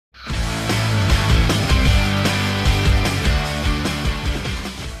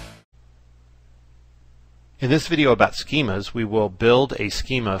In this video about schemas, we will build a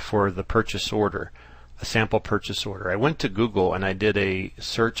schema for the purchase order, a sample purchase order. I went to Google and I did a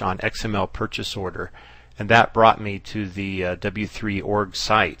search on XML purchase order, and that brought me to the W3.org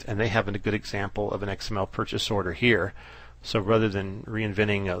site, and they have a good example of an XML purchase order here. So rather than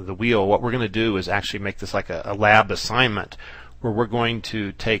reinventing the wheel, what we're going to do is actually make this like a lab assignment where we're going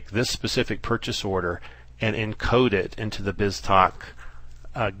to take this specific purchase order and encode it into the BizTalk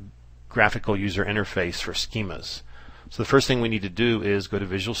graphical user interface for schemas. So the first thing we need to do is go to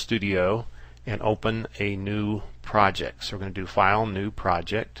Visual Studio and open a new project. So we're going to do File, New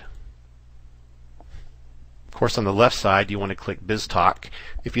Project. Of course, on the left side you want to click BizTalk.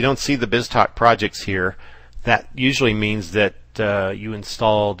 If you don't see the BizTalk projects here, that usually means that you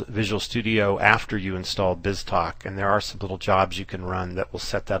installed Visual Studio after you installed BizTalk, and there are some little jobs you can run that will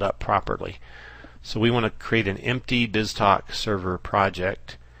set that up properly. So we want to create an empty BizTalk server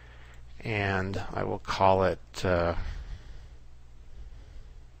project, and I will call it so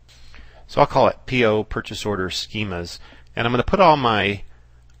I'll call it PO Purchase Order Schemas, and I'm going to put all my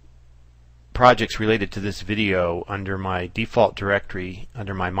projects related to this video under my default directory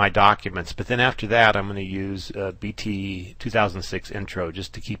under my documents, but then after that I'm going to use BT 2006 intro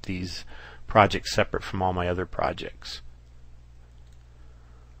just to keep these projects separate from all my other projects.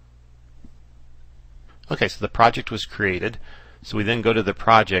 Okay, so the project was created. So we then go to the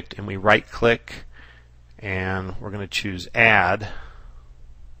project and we right click and we're going to choose Add,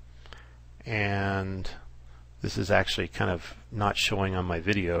 and this is actually kind of not showing on my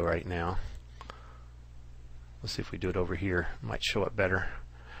video right now. Let's see if we do it over here. It might show up better.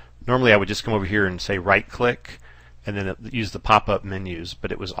 Normally I would just come over here and say right click and then use the pop-up menus,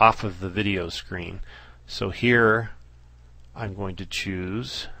 but it was off of the video screen. So here I'm going to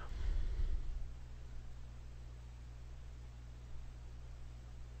choose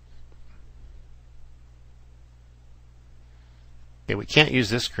we can't use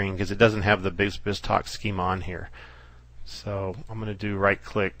this screen because it doesn't have the BizTalk schema on here. So I'm going to do right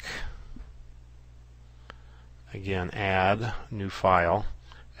click again, add new file,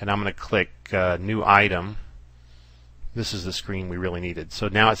 and I'm going to click new item. This is the screen we really needed. So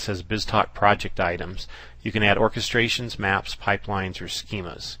now it says BizTalk project items. You can add orchestrations, maps, pipelines, or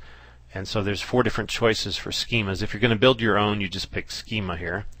schemas. And so there's 4 different choices for schemas. If you're going to build your own, you just pick schema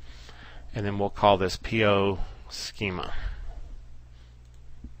here, and then we'll call this PO schema.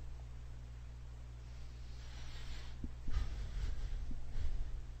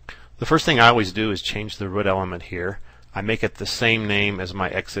 The first thing I always do is change the root element here. I make it the same name as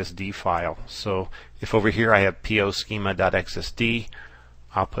my XSD file. So if over here I have poschema.xsd,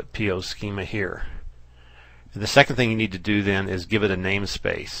 I'll put poschema here. And the second thing you need to do then is give it a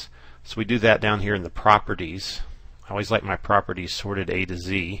namespace. So we do that down here in the properties. I always like my properties sorted A to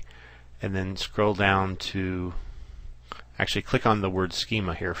Z, and then scroll down to actually click on the word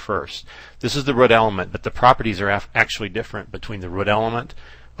schema here first. This is the root element, but the properties are actually different between the root element,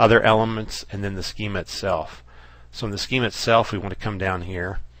 other elements, and then the schema itself. So in the schema itself we want to come down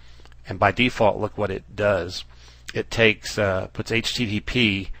here, and by default look what it does. It takes puts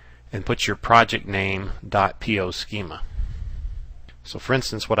HTTP and puts your project name .poschema. So for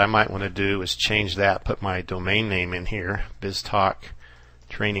instance, what I might want to do is change that, put my domain name in here,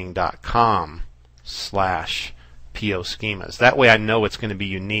 biztalktraining.com/poschemas. That way I know it's going to be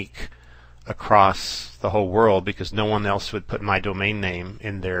unique across the whole world because no one else would put my domain name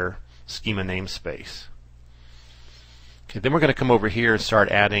in their schema namespace. Okay, then we're going to come over here and start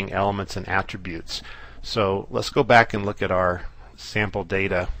adding elements and attributes. So let's go back and look at our sample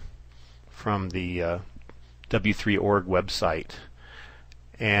data from the W3.org website.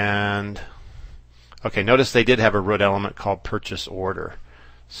 And okay, notice they did have a root element called purchase order.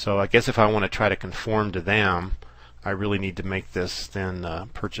 So I guess if I want to try to conform to them, I really need to make this then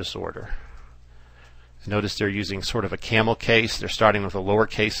purchase order. Notice they're using sort of a camel case. They're starting with a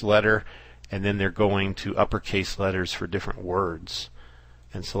lowercase letter, and then they're going to uppercase letters for different words.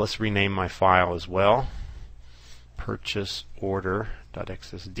 And so let's rename my file as well,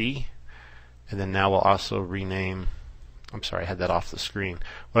 purchaseorder.xsd, and then now we'll also rename, I'm sorry, I had that off the screen.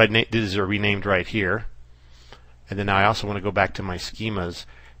 What I did is I renamed right here, and then I also want to go back to my schemas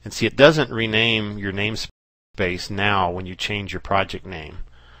and see it doesn't rename your namespace now when you change your project name.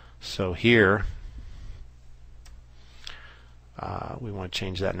 So here we want to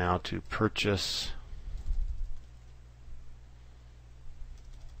change that now to purchase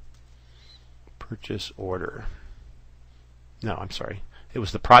order. No, I'm sorry. It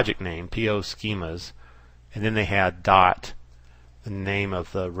was the project name, PO schemas, and then they had dot, the name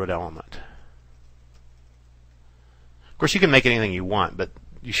of the root element. Of course, you can make anything you want, but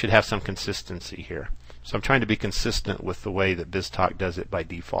you should have some consistency here. So I'm trying to be consistent with the way that BizTalk does it by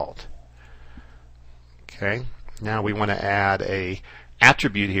default. Okay, now we want to add a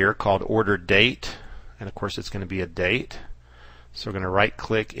attribute here called order date, and of course it's going to be a date. So we're going to right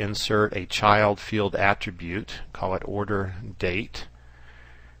click, insert a child field attribute, call it order date.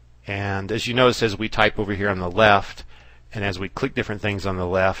 And as you notice, as we type over here on the left, and as we click different things on the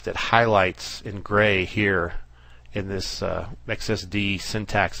left, it highlights in gray here in this XSD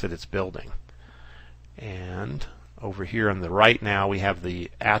syntax that it's building. And over here on the right now we have the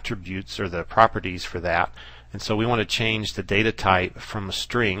attributes or the properties for that. And so we want to change the data type from a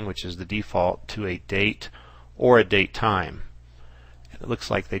string, which is the default, to a date or a date time. It looks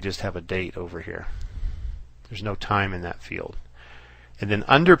like they just have a date over here. There's no time in that field. And then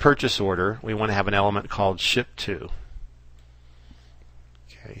under purchase order, we want to have an element called ship to.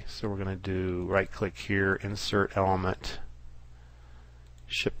 Okay, so we're going to do right click here, insert element,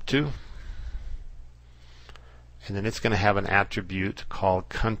 ship to. And then it's going to have an attribute called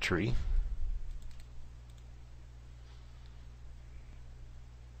country.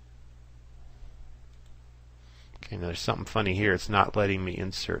 And there's something funny here. It's not letting me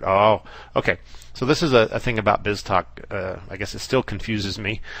insert. Oh, okay. So this is a thing about BizTalk. I guess it still confuses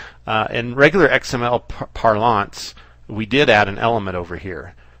me. In regular XML parlance, we did add an element over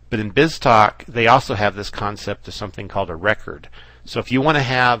here. But in BizTalk, they also have this concept of something called a record. So if you want to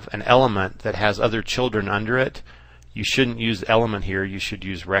have an element that has other children under it, you shouldn't use element here. You should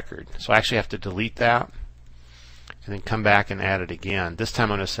use record. So I actually have to delete that and then come back and add it again. This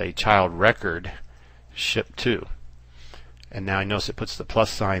time I'm going to say child record ship to. And now I notice it puts the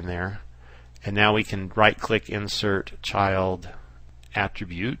plus sign there. And now we can right click, insert child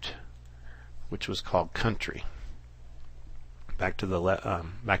attribute, which was called country. Back to the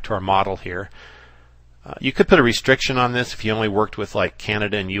back to our model here. You could put a restriction on this. If you only worked with like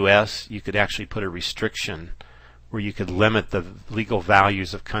Canada and US, you could actually put a restriction where you could limit the legal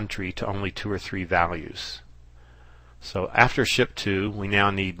values of country to only 2 or 3 values. So after ship to, we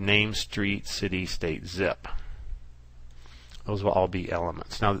now need name, street, city, state, zip. Those will all be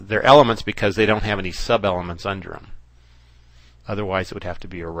elements. Now they're elements because they don't have any sub-elements under them. Otherwise it would have to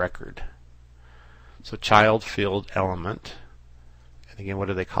be a record. So child field element. And again, what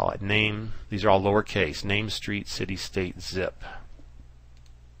do they call it? Name. These are all lowercase. Name, street, city, state, zip.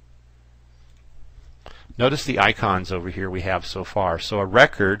 Notice the icons over here we have so far. So a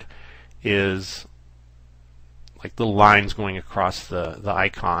record is like little lines going across the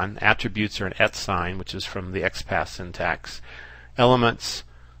icon. Attributes are an @ sign, which is from the XPath syntax. Elements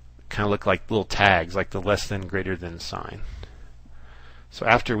kind of look like little tags, like the less than, greater than sign. So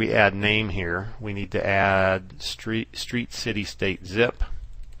after we add name here, we need to add street, city, state, zip.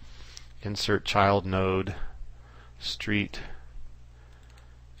 Insert child node, street,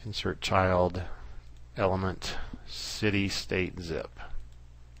 insert child element, city, state, zip.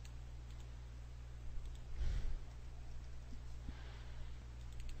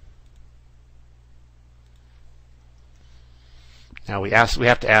 Now we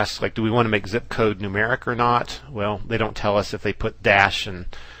have to ask, like, do we want to make zip code numeric or not? Well, they don't tell us if they put dash and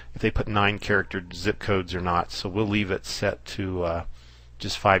if they put 9-character zip codes or not, so we'll leave it set to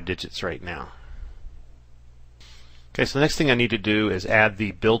just 5 digits right now. Okay, so the next thing I need to do is add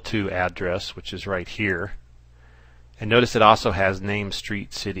the bill to address, which is right here. And notice it also has name,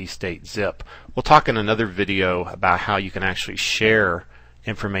 street, city, state, zip. We'll talk in another video about how you can actually share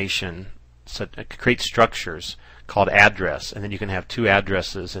information, so create structures called address, and then you can have 2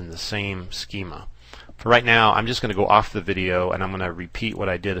 addresses in the same schema. For right now, I'm just going to go off the video and I'm going to repeat what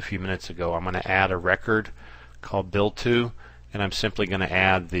I did a few minutes ago. I'm going to add a record called bill to, and I'm simply going to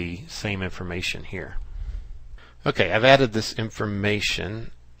add the same information here. Okay, I've added this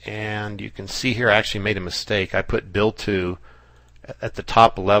information, and you can see here I actually made a mistake. I put bill to at the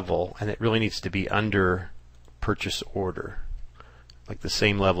top level, and it really needs to be under purchase order, like the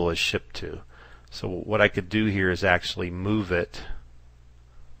same level as ship to. So what I could do here is actually move it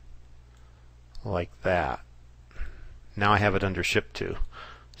like that. Now I have it under ship to.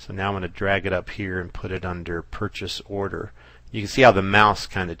 So now I'm going to drag it up here and put it under purchase order. You can see how the mouse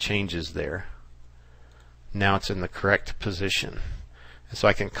kind of changes there. Now it's in the correct position. And so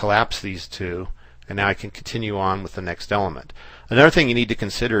I can collapse these two, and now I can continue on with the next element. Another thing you need to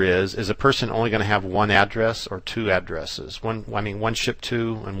consider is a person only going to have 1 address or 2 addresses? One ship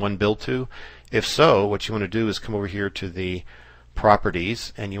to and 1 bill to? If so, what you want to do is come over here to the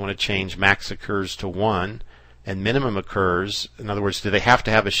properties, and you want to change max occurs to 1 and minimum occurs. In other words, do they have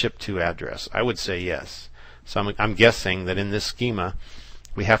to have a ship to address? I would say yes. So I'm guessing that in this schema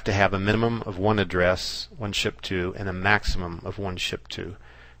we have to have a minimum of 1 address, 1 ship to, and a maximum of 1 ship to.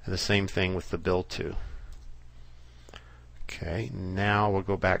 And the same thing with the bill to. Okay, now we'll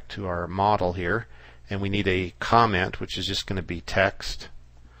go back to our model here, and we need a comment, which is just going to be text.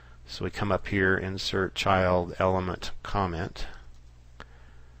 So we come up here, insert child element comment.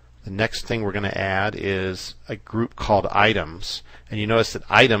 The next thing we're going to add is a group called items, and you notice that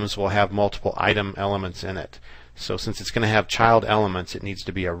items will have multiple item elements in it. So since it's going to have child elements, it needs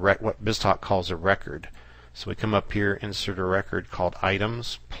to be what BizTalk calls a record. So we come up here, insert a record called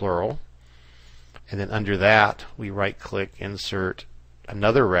items, plural. And then under that, we right-click, insert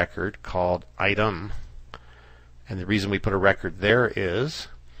another record called item. And the reason we put a record there is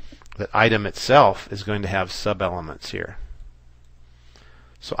that item itself is going to have sub-elements here.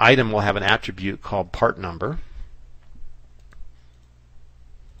 So item will have an attribute called part number.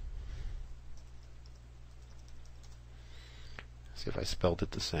 See if I spelled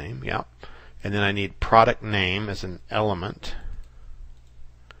it the same. Yeah. And then I need product name as an element.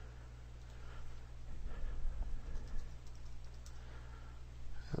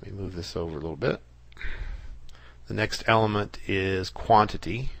 Let me move this over a little bit. The next element is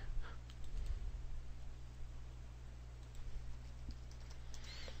quantity.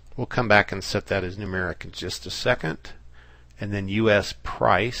 We'll come back and set that as numeric in just a second. And then US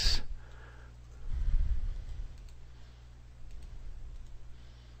price.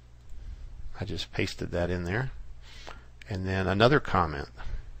 I just pasted that in there. And then another comment.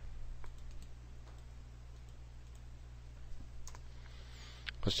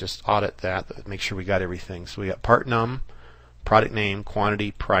 Let's just audit that, make sure we got everything. So we got part num, product name, quantity,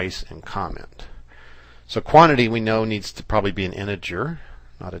 price, and comment. So quantity we know needs to probably be an integer,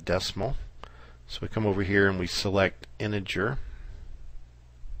 not a decimal. So we come over here and we select integer.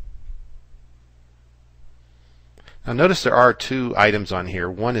 Now notice there are two items on here.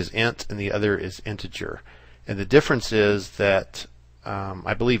 One is int and the other is integer. And the difference is that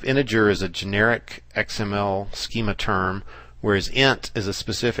I believe integer is a generic XML schema term, whereas int is a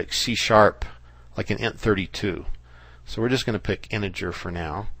specific C#, like an int 32. So we're just going to pick integer for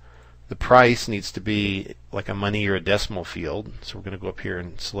now. The price needs to be like a money or a decimal field, so we're going to go up here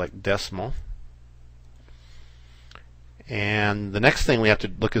and select decimal. And the next thing we have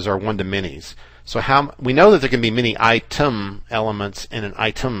to look is our one-to-manys. So we know that there can be many item elements in an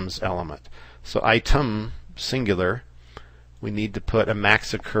items element. So item singular, we need to put a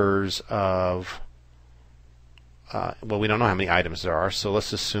max occurs of well, we don't know how many items there are, so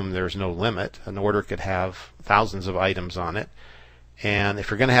let's assume there's no limit. An order could have thousands of items on it, and if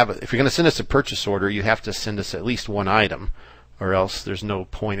you're going to send us a purchase order, you have to send us at least one item, or else there's no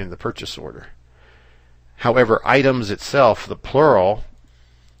point in the purchase order. However, items itself, the plural,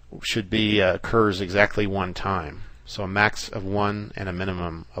 should be occurs exactly one time, so a max of 1 and a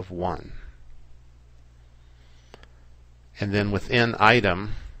minimum of 1. And then within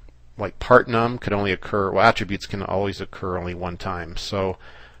item, like part num could only occur, well, attributes can always occur only one time. So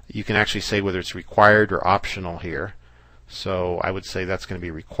you can actually say whether it's required or optional here. So I would say that's going to be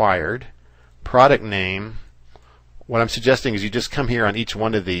required. Product name, what I'm suggesting is you just come here on each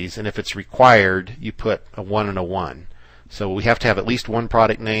one of these, and if it's required, you put a 1 and a 1. So we have to have at least one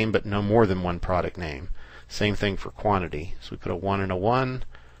product name, but no more than one product name. Same thing for quantity. So we put a 1 and a 1,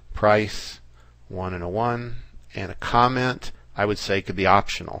 price, 1 and a 1, and a comment, I would say, could be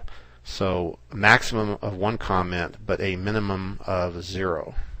optional. So a maximum of 1 comment, but a minimum of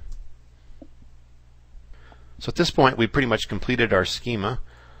 0. So at this point, we pretty much completed our schema.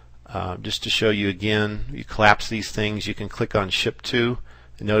 Just to show you again, you collapse these things. You can click on Ship To.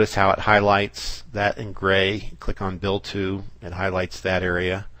 And notice how it highlights that in gray. Click on Bill To. It highlights that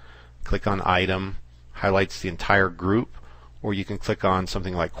area. Click on Item. Highlights the entire group. Or you can click on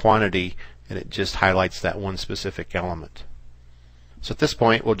something like Quantity, and it just highlights that one specific element. So at this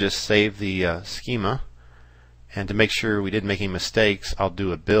point, we'll just save the schema, and to make sure we didn't make any mistakes, I'll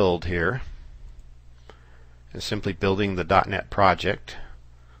do a build here. And simply building the .NET project.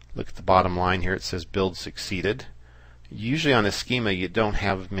 Look at the bottom line here, it says build succeeded. Usually on a schema you don't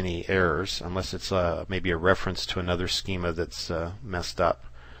have many errors unless it's maybe a reference to another schema that's messed up.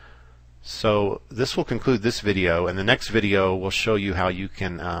 So this will conclude this video, and the next video will show you how you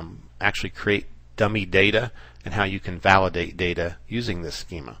can actually create dummy data and how you can validate data using this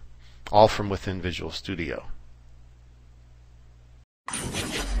schema, all from within Visual Studio.